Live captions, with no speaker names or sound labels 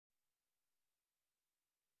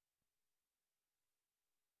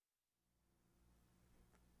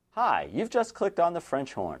Hi, you've just clicked on the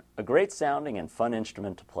French horn, a great sounding and fun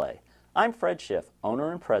instrument to play. I'm Fred Schiff,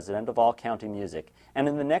 owner and president of All County Music, and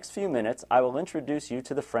in the next few minutes I will introduce you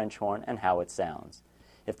to the French horn and how it sounds.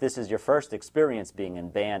 If this is your first experience being in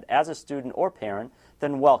band as a student or parent,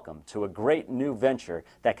 then welcome to a great new venture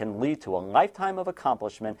that can lead to a lifetime of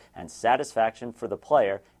accomplishment and satisfaction for the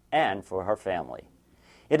player and for her family.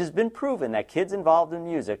 It has been proven that kids involved in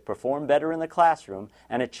music perform better in the classroom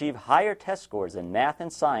and achieve higher test scores in math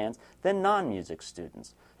and science than non-music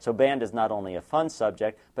students. So band is not only a fun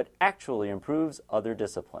subject, but actually improves other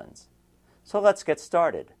disciplines. So let's get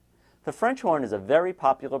started. The French horn is a very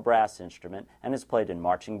popular brass instrument and is played in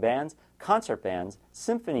marching bands, concert bands,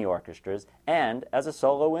 symphony orchestras, and as a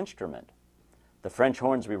solo instrument. The French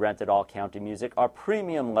horns we rent at All County Music are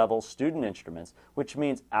premium-level student instruments, which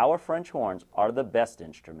means our French horns are the best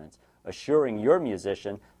instruments, assuring your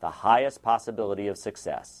musician the highest possibility of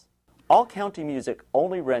success. All County Music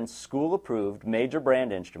only rents school-approved major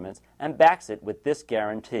brand instruments and backs it with this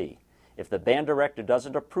guarantee. If the band director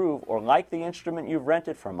doesn't approve or like the instrument you've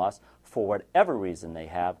rented from us, for whatever reason they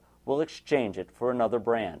have, we'll exchange it for another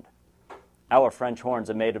brand. Our French horns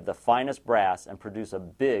are made of the finest brass and produce a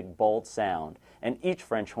big, bold sound, and each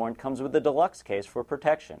French horn comes with a deluxe case for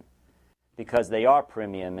protection. Because they are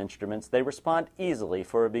premium instruments, they respond easily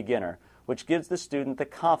for a beginner, which gives the student the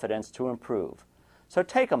confidence to improve. So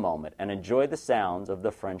take a moment and enjoy the sounds of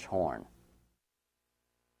the French horn.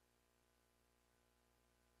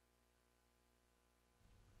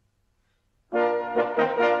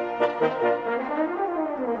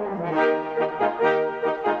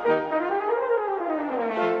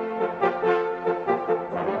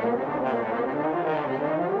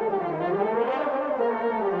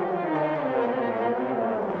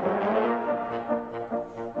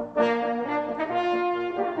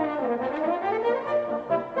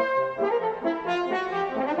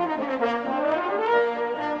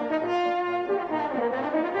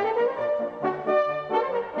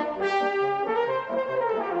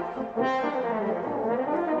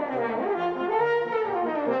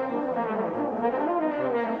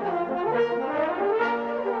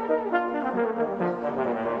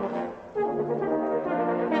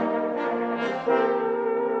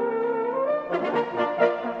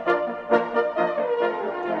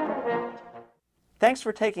 Thanks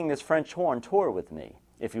for taking this French horn tour with me.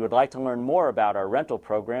 If you would like to learn more about our rental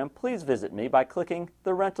program, please visit me by clicking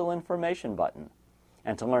the Rental Information button.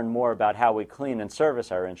 And to learn more about how we clean and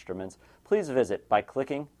service our instruments, please visit by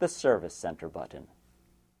clicking the Service Center button.